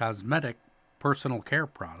 cosmetic, personal care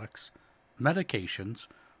products, medications,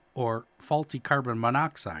 or faulty carbon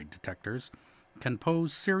monoxide detectors can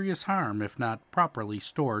pose serious harm if not properly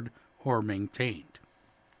stored or maintained.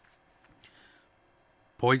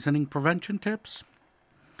 Poisoning prevention tips?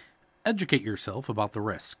 Educate yourself about the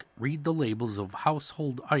risk. Read the labels of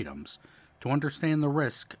household items to understand the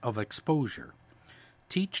risk of exposure.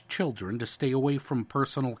 Teach children to stay away from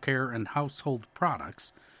personal care and household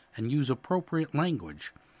products and use appropriate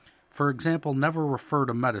language. For example, never refer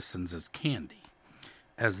to medicines as candy,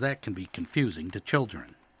 as that can be confusing to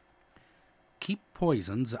children. Keep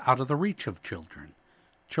poisons out of the reach of children.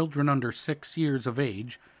 Children under 6 years of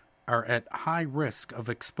age are at high risk of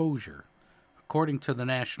exposure. According to the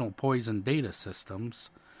National Poison Data Systems,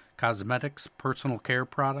 cosmetics, personal care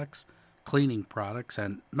products, cleaning products,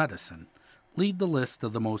 and medicine lead the list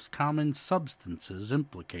of the most common substances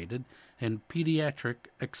implicated in pediatric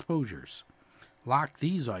exposures. Lock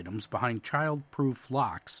these items behind child-proof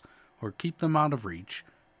locks or keep them out of reach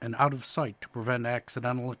and out of sight to prevent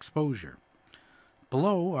accidental exposure.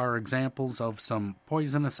 Below are examples of some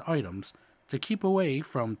poisonous items to keep away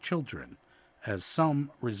from children, as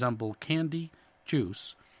some resemble candy,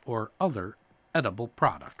 juice, or other edible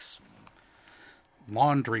products.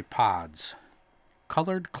 Laundry pods.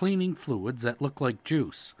 Colored cleaning fluids that look like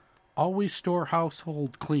juice. Always store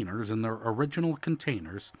household cleaners in their original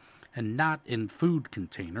containers and not in food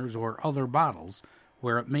containers or other bottles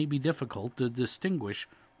where it may be difficult to distinguish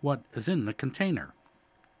what is in the container.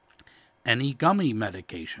 Any gummy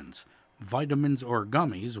medications, vitamins or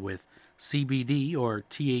gummies with CBD or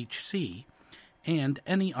THC, and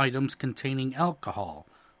any items containing alcohol,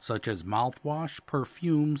 such as mouthwash,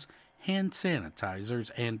 perfumes, hand sanitizers,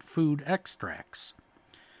 and food extracts.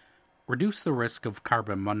 Reduce the risk of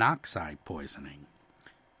carbon monoxide poisoning.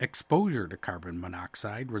 Exposure to carbon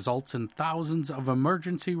monoxide results in thousands of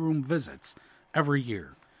emergency room visits every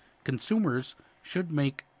year. Consumers should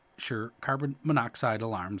make sure carbon monoxide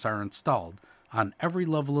alarms are installed on every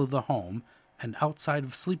level of the home and outside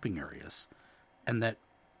of sleeping areas, and that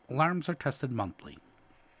alarms are tested monthly.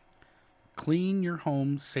 Clean your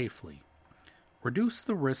home safely. Reduce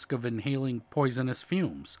the risk of inhaling poisonous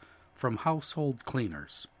fumes from household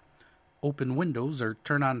cleaners. Open windows or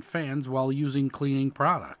turn on fans while using cleaning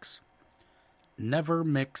products. Never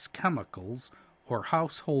mix chemicals or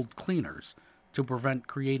household cleaners to prevent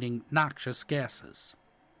creating noxious gases.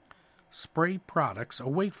 Spray products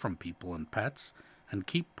away from people and pets, and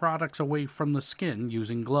keep products away from the skin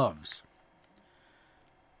using gloves.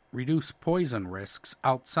 Reduce poison risks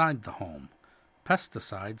outside the home.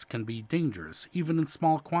 Pesticides can be dangerous even in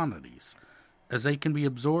small quantities, as they can be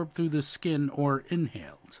absorbed through the skin or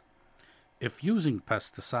inhaled. If using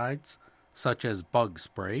pesticides, such as bug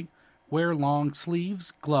spray, wear long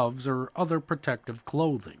sleeves, gloves, or other protective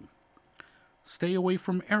clothing. Stay away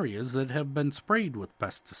from areas that have been sprayed with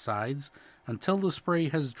pesticides until the spray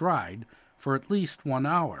has dried for at least 1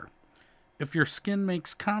 hour. If your skin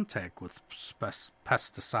makes contact with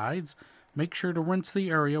pesticides, make sure to rinse the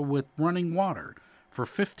area with running water for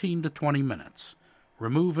 15 to 20 minutes.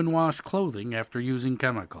 Remove and wash clothing after using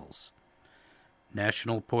chemicals.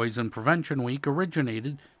 National Poison Prevention Week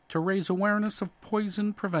originated to raise awareness of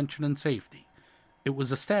poison prevention and safety. It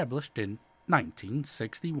was established in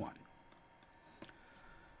 1961.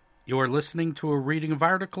 You are listening to a reading of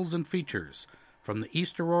articles and features from the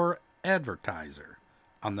East Aurora Advertiser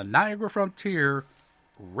on the Niagara Frontier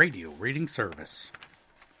Radio Reading Service.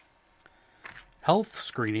 Health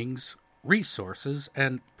screenings, resources,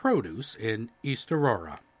 and produce in East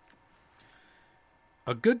Aurora.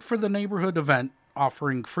 A good for the neighborhood event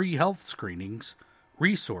offering free health screenings,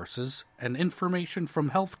 resources, and information from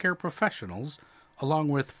healthcare professionals, along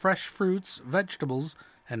with fresh fruits, vegetables,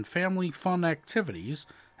 and family fun activities,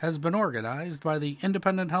 has been organized by the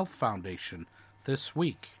Independent Health Foundation this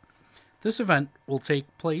week. This event will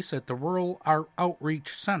take place at the Rural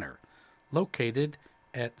Outreach Center, located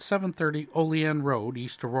at 730 Olean Road,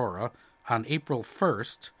 East Aurora, on April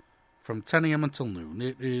 1st from 10 a.m. until noon.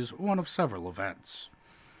 It is one of several events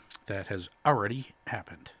that has already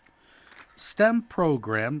happened. STEM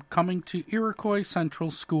program coming to Iroquois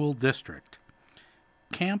Central School District.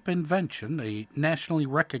 Camp Invention, a nationally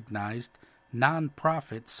recognized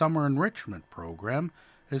nonprofit summer enrichment program,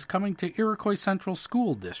 is coming to Iroquois Central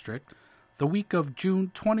School District the week of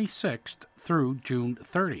June 26th through June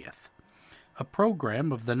 30th. A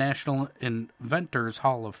program of the National Inventors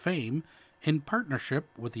Hall of Fame in partnership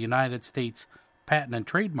with the United States Patent and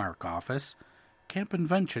Trademark Office. Camp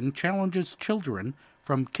Invention challenges children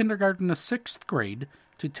from kindergarten to 6th grade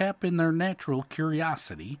to tap in their natural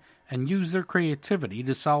curiosity and use their creativity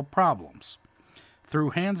to solve problems.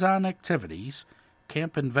 Through hands-on activities,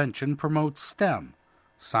 Camp Invention promotes STEM,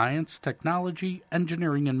 science, technology,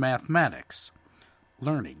 engineering, and mathematics.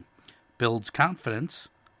 Learning builds confidence,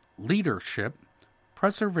 leadership,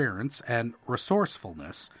 perseverance, and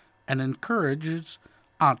resourcefulness, and encourages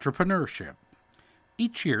entrepreneurship.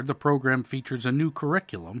 Each year, the program features a new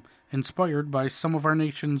curriculum inspired by some of our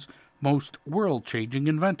nation's most world-changing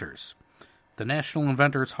inventors, the National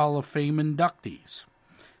Inventors Hall of Fame inductees.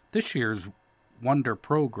 This year's Wonder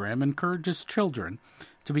program encourages children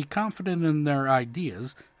to be confident in their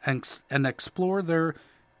ideas and explore their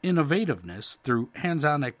innovativeness through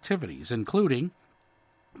hands-on activities, including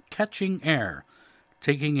catching air,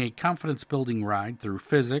 taking a confidence-building ride through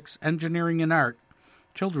physics, engineering, and art.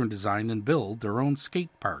 Children design and build their own skate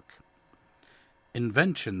park.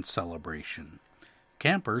 Invention celebration.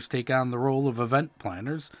 Campers take on the role of event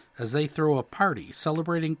planners as they throw a party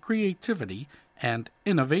celebrating creativity and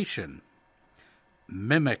innovation.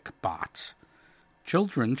 Mimic Bot.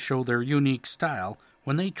 Children show their unique style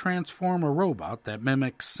when they transform a robot that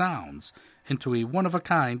mimics sounds into a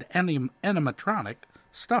one-of-a-kind animatronic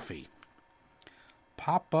Stuffy.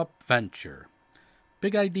 Pop-up venture.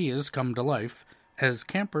 Big ideas come to life as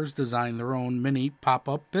campers design their own mini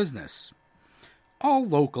pop-up business. All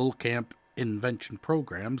local camp invention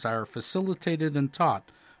programs are facilitated and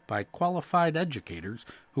taught by qualified educators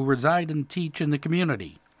who reside and teach in the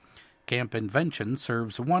community. Camp Invention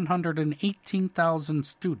serves 118,000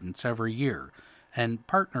 students every year and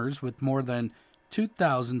partners with more than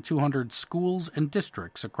 2,200 schools and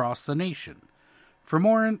districts across the nation. For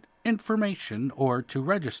more information or to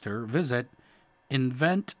register, visit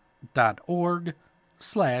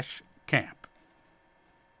invent.org/camp.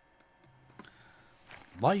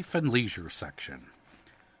 Life and Leisure section.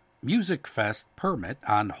 Music Fest permit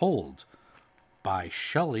on hold by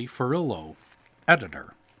Shelley Ferrillo,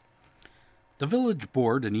 editor. The Village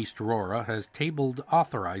Board in East Aurora has tabled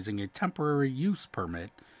authorizing a temporary use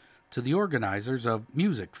permit to the organizers of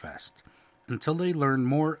Music Fest until they learn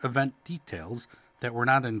more event details that were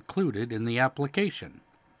not included in the application.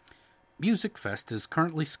 Music Fest is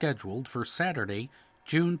currently scheduled for Saturday,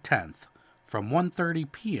 June 10th, from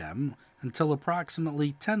 1:30 p.m. until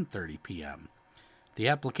approximately 10:30 p.m. The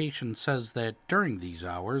application says that during these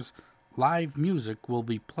hours, live music will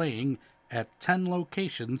be playing at 10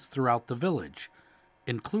 locations throughout the village,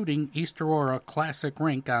 including East Aurora Classic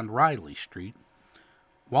Rink on Riley Street,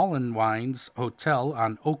 Wallen Wines Hotel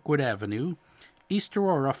on Oakwood Avenue, East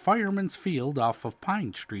Aurora Fireman's Field off of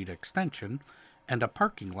Pine Street Extension, and a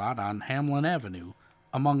parking lot on Hamlin Avenue,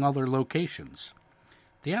 among other locations.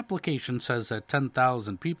 The application says that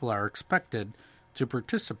 10,000 people are expected to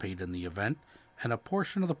participate in the event, and a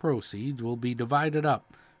portion of the proceeds will be divided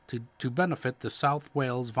up to benefit the South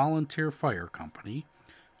Wales Volunteer Fire Company,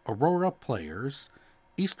 Aurora Players,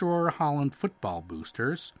 East Aurora Holland Football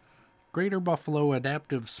Boosters, Greater Buffalo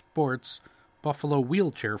Adaptive Sports Buffalo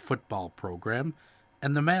Wheelchair Football Program,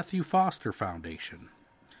 and the Matthew Foster Foundation.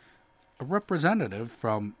 A representative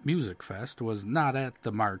from Music Fest was not at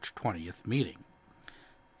the March 20th meeting.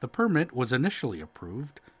 The permit was initially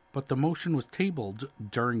approved, but the motion was tabled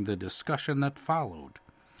during the discussion that followed.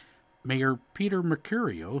 Mayor Peter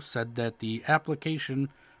Mercurio said that the application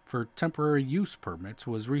for temporary use permits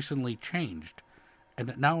was recently changed, and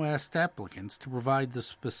it now asks applicants to provide the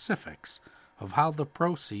specifics of how the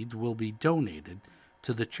proceeds will be donated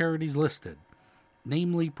to the charities listed,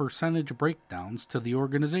 namely percentage breakdowns to the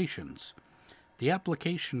organizations. The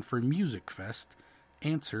application for Music Fest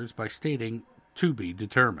answers by stating, "To be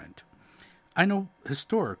determined." I know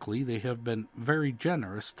historically they have been very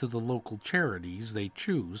generous to the local charities they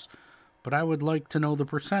choose, but I would like to know the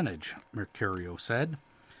percentage, Mercurio said.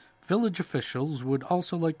 Village officials would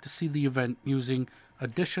also like to see the event using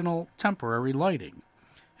additional temporary lighting.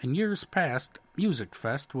 In years past, Music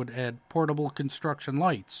Fest would add portable construction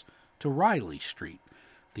lights to Riley Street,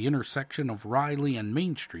 the intersection of Riley and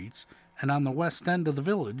Main Streets, and on the west end of the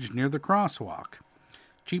village near the crosswalk.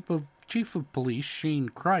 Chief of Police Shane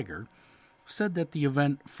Krieger said that the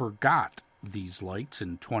event forgot these lights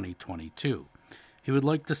in 2022. He would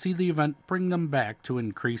like to see the event bring them back to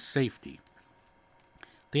increase safety.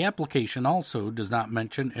 The application also does not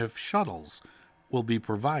mention if shuttles will be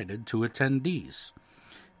provided to attendees.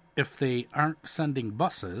 If they aren't sending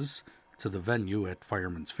buses to the venue at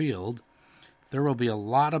Fireman's Field, there will be a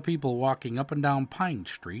lot of people walking up and down Pine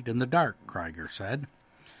Street in the dark, Krieger said.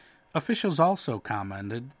 Officials also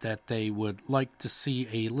commented that they would like to see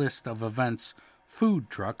a list of events' food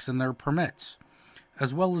trucks and their permits,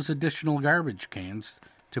 as well as additional garbage cans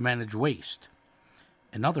to manage waste.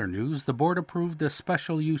 In other news, the board approved a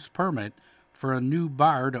special use permit for a new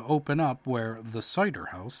bar to open up where the Cider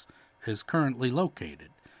House is currently located,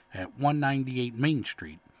 at 198 Main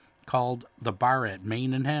Street, called the Bar at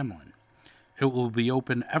Main and Hamlin. It will be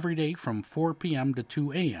open every day from 4 p.m. to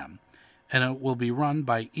 2 a.m., and it will be run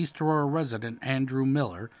by East Aurora resident Andrew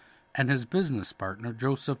Miller and his business partner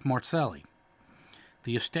Joseph Morcelli.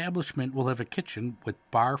 The establishment will have a kitchen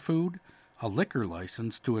with bar food, a liquor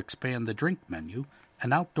license to expand the drink menu,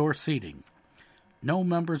 and outdoor seating. No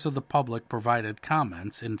members of the public provided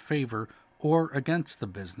comments in favor or against the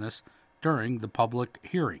business during the public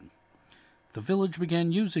hearing. The village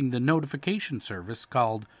began using the notification service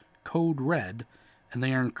called Code Red, and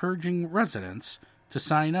they are encouraging residents to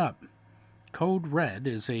sign up. Code Red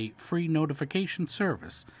is a free notification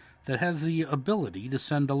service that has the ability to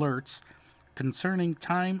send alerts concerning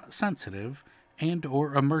time-sensitive and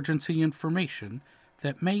or emergency information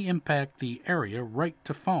that may impact the area right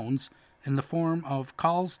to phones in the form of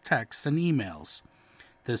calls, texts, and emails.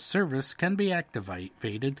 This service can be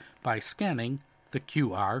activated by scanning the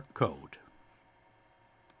QR code.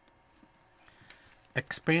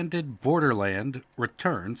 Expanded Borderland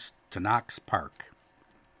returns to Knox Park.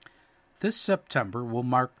 This September will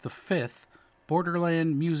mark the 5th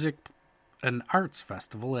Borderland Music and Arts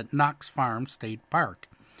Festival at Knox Farm State Park,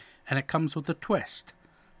 and it comes with a twist.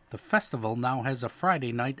 The festival now has a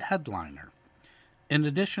Friday night headliner. In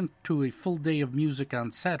addition to a full day of music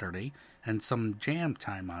on Saturday and some jam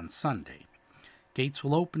time on Sunday, gates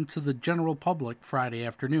will open to the general public Friday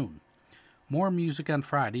afternoon. More music on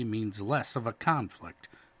Friday means less of a conflict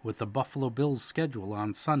with the Buffalo Bills schedule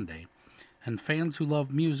on Sunday, and fans who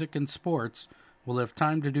love music and sports will have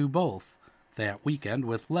time to do both that weekend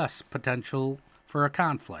with less potential for a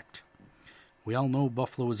conflict. We all know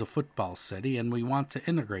Buffalo is a football city, and we want to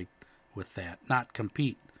integrate with that, not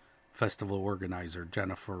compete, festival organizer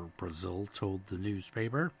Jennifer Brazil told the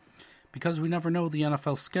newspaper. Because we never know the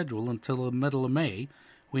NFL schedule until the middle of May,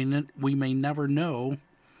 we may never know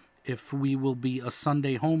if we will be a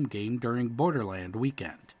Sunday home game during Borderland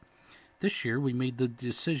weekend. This year, we made the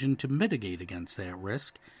decision to mitigate against that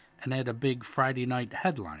risk and add a big Friday night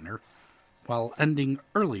headliner while ending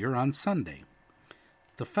earlier on Sunday.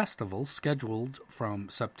 The festival, scheduled from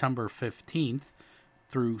September 15th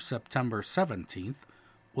through September 17th,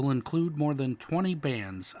 will include more than 20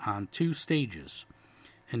 bands on 2 stages.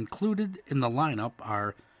 Included in the lineup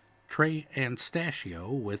are Trey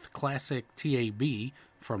Anastasio with classic TAB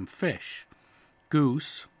from Fish,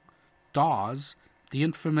 Goose, Dawes, the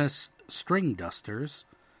infamous String Dusters,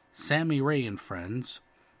 Sammy Ray and Friends,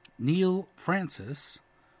 Neil Francis,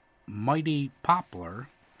 Mighty Poplar,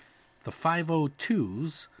 the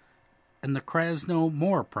 502s, and the Krasno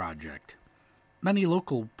Moore Project. Many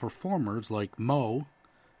local performers like Mo,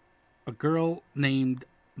 a girl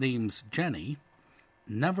names Jenny,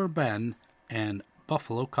 Never Been, and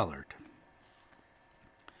Buffalo Colored.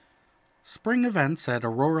 Spring events at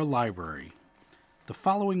Aurora Library. The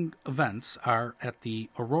following events are at the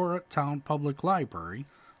Aurora Town Public Library,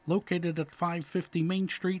 located at 550 Main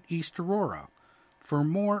Street, East Aurora. For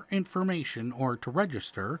more information or to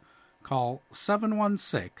register, call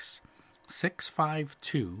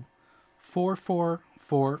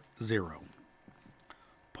 716-652-4440.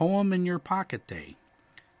 Poem in Your Pocket Day.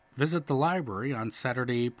 Visit the library on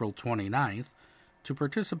Saturday, April 29th to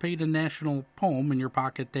participate in National Poem in Your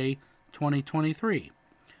Pocket Day 2023.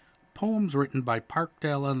 Poems written by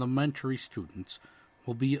Parkdale Elementary students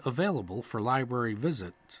will be available for library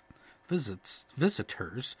visitors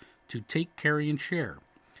to take, carry, and share.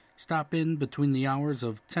 Stop in between the hours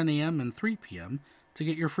of 10 a.m. and 3 p.m. to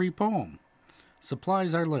get your free poem.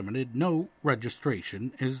 Supplies are limited. No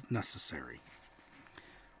registration is necessary.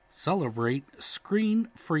 Celebrate Screen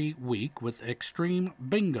Free Week with Extreme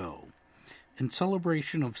Bingo. In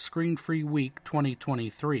celebration of Screen Free Week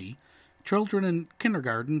 2023, children in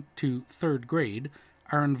kindergarten to 3rd grade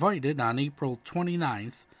are invited on April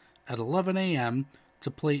 29th at 11 a.m.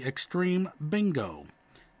 to play Extreme Bingo.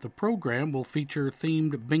 The program will feature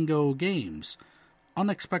themed bingo games,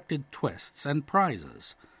 unexpected twists, and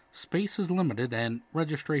prizes. Space is limited and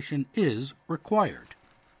registration is required.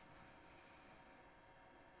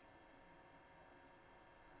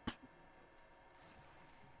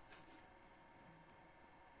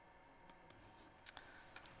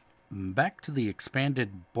 Back to the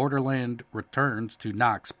expanded Borderland returns to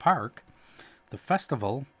Knox Park. The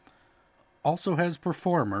festival also has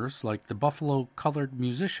performers like the Buffalo Colored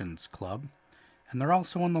Musicians Club, and they're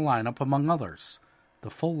also on the lineup among others. The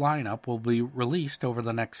full lineup will be released over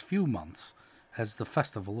the next few months as the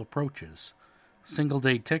festival approaches.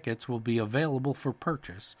 Single-day tickets will be available for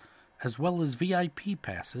purchase, as well as VIP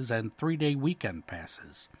passes and 3-day weekend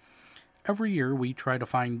passes. Every year we try to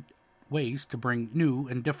find ways to bring new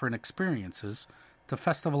and different experiences to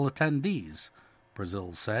festival attendees,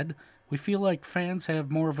 Brazil said. We feel like fans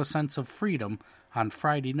have more of a sense of freedom on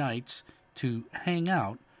Friday nights to hang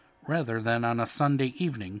out rather than on a Sunday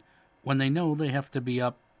evening when they know they have to be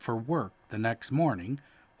up for work the next morning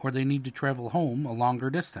or they need to travel home a longer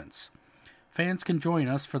distance. Fans can join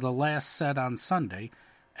us for the last set on Sunday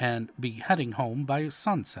and be heading home by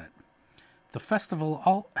sunset. The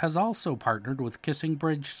festival has also partnered with Kissing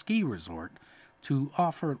Bridge Ski Resort to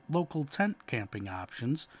offer local tent camping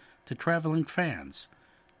options to traveling fans.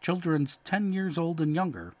 Children 10 years old and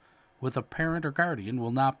younger with a parent or guardian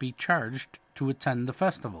will not be charged to attend the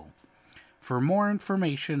festival. For more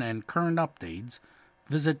information and current updates,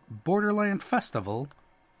 visit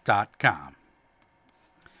borderlandfestival.com.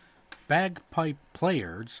 Bagpipe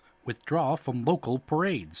players withdraw from local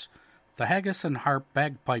parades. The Haggis and Harp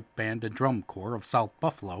Bagpipe Band and Drum Corps of South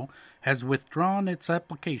Buffalo has withdrawn its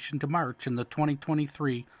application to march in the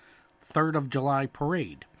 2023 3rd of July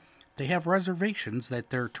parade. They have reservations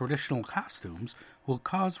that their traditional costumes will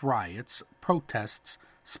cause riots, protests,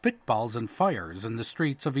 spitballs, and fires in the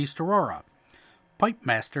streets of East Aurora. Pipe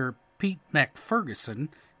Master Pete McFerguson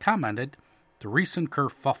commented, "The recent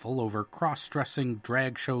kerfuffle over cross-dressing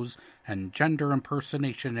drag shows and gender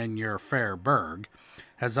impersonation in your fair burg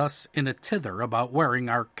has us in a tither about wearing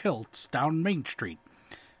our kilts down Main Street."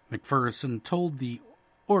 McPherson told the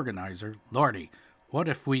organizer, "Lordy, what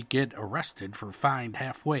if we get arrested for fined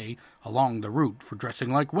halfway along the route for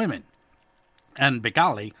dressing like women? And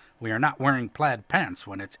begolly, we are not wearing plaid pants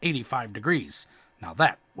when it's 85 degrees. Now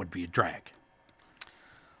that would be a drag."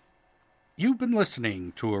 You've been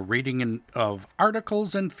listening to a reading of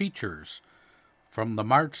articles and features from the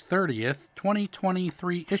March 30th,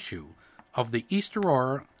 2023 issue of the East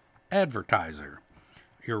Aurora Advertiser.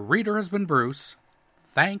 Your reader has been Bruce.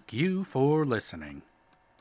 Thank you for listening.